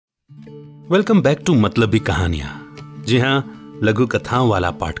Welcome back to मतलबी कहानियां। जी हां, लघु कथाओं वाला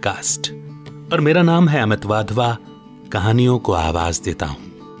पॉडकास्ट। और मेरा नाम है अमित वाधवा, कहानियों को आवाज देता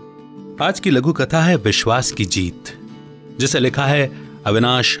हूं। आज की लघु कथा है विश्वास की जीत, जिसे लिखा है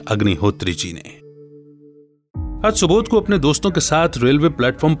अविनाश अग्निहोत्री जी ने। आज सुबोध को अपने दोस्तों के साथ रेलवे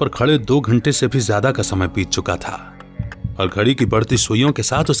प्लेटफॉर्म पर खड़े 2 घंटे से भी ज्यादा का समय बीत चुका था और घड़ी की बढ़ती सुइयों के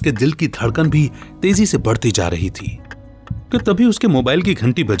साथ उसके दिल की धड़कन भी तेजी से बढ़ती जा रही थी कि तभी उसके मोबाइल की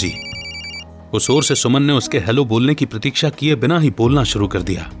घंटी बजी। उस ओर से सुमन ने उसके हेलो बोलने की प्रतीक्षा किए बिना ही बोलना शुरू कर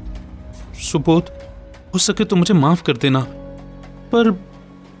दिया। सुबोध, हो सके तो मुझे माफ कर देना, पर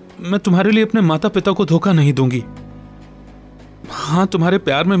मैं तुम्हारे लिए अपने माता पिता को धोखा नहीं दूंगी। हाँ, तुम्हारे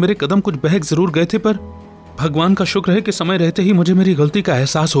प्यार में मेरे कदम कुछ बहक जरूर गए थे, पर भगवान का शुक्र है कि समय रहते ही मुझे मेरी गलती का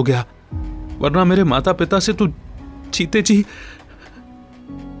एहसास हो गया, वरना मेरे माता पिता से तू जीते जी।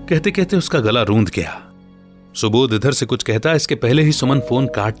 कहते कहते उसका गला रूंध गया। सुबोध इधर से कुछ कहता, इसके पहले ही सुमन फोन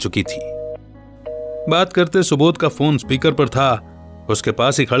काट चुकी थी। बात करते सुबोध का फोन स्पीकर पर था। उसके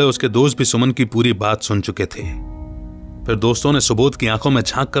पास ही खड़े उसके दोस्त भी सुमन की पूरी बात सुन चुके थे। फिर दोस्तों ने सुबोध की आंखों में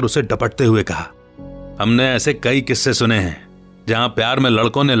झांक कर उसे डपटते हुए कहा, हमने ऐसे कई किस्से सुने हैं जहां प्यार में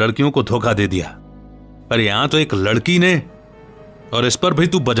लड़कों ने लड़कियों को धोखा दे दिया, पर यहां तो एक लड़की ने, और इस पर भी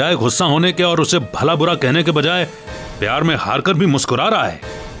तू बजाय गुस्सा होने के और उसे भला बुरा कहने के बजाय प्यार में हार कर भी मुस्कुरा रहा है।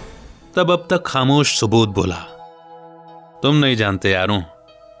 तब अब तक खामोश सुबोध बोला, तुम नहीं जानते यारों,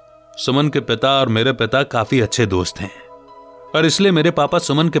 सुमन के पिता और मेरे पिता काफी अच्छे दोस्त हैं, और इसलिए मेरे पापा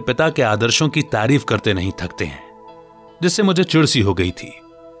सुमन के पिता के आदर्शों की तारीफ करते नहीं थकते हैं, जिससे मुझे चिढ़ सी हो गई थी।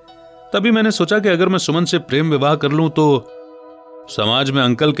 तभी मैंने सोचा कि अगर मैं सुमन से प्रेम विवाह कर लूं तो समाज में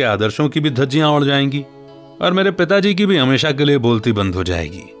अंकल के आदर्शों की भी धज्जियां उड़ जाएंगी और मेरे पिताजी की भी हमेशा के लिए बोलती बंद हो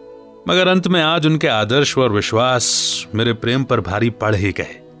जाएगी। मगर अंत में आज उनके आदर्श और विश्वास मेरे प्रेम पर भारी पड़ ही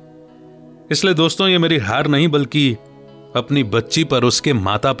गए। इसलिए दोस्तों, ये मेरी हार नहीं बल्कि अपनी बच्ची पर उसके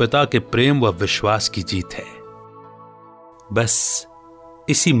माता पिता के प्रेम व विश्वास की जीत है। बस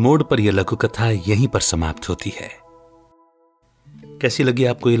इसी मोड़ पर यह लघु कथा यहीं पर समाप्त होती है। कैसी लगी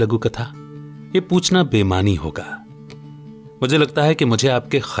आपको ये लघु कथा? ये पूछना बेमानी होगा। मुझे लगता है कि मुझे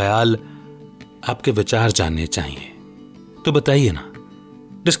आपके ख्याल, आपके विचार जानने चाहिए, तो बताइए ना।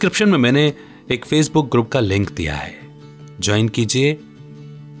 डिस्क्रिप्शन में मैंने एक फेसबुक ग्रुप का लिंक दिया है, ज्वाइन कीजिए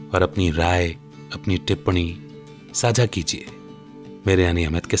और अपनी राय, अपनी टिप्पणी साझा कीजिए मेरे यानी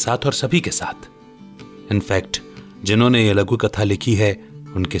अमित के साथ और सभी के साथ। इनफैक्ट जिन्होंने ये लघु कथा लिखी है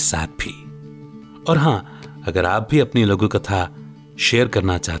उनके साथ भी। और हां, अगर आप भी अपनी लघु कथा शेयर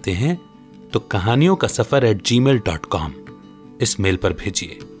करना चाहते हैं तो कहानियों का सफर @gmail.com इस मेल पर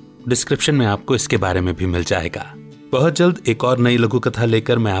भेजिए। डिस्क्रिप्शन में आपको इसके बारे में भी मिल जाएगा। बहुत जल्द एक और नई लघु कथा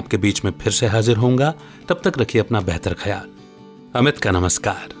लेकर मैं आपके बीच में फिर से हाजिर होऊंगा। तब तक रखिए अपना बेहतर ख्याल। अमित का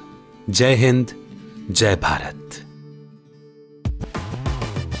नमस्कार। जय हिंद, जय Bharat.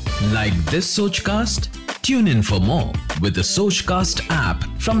 Like this Sochcast? Tune in for more with the Sochcast app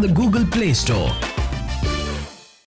from the Google Play Store.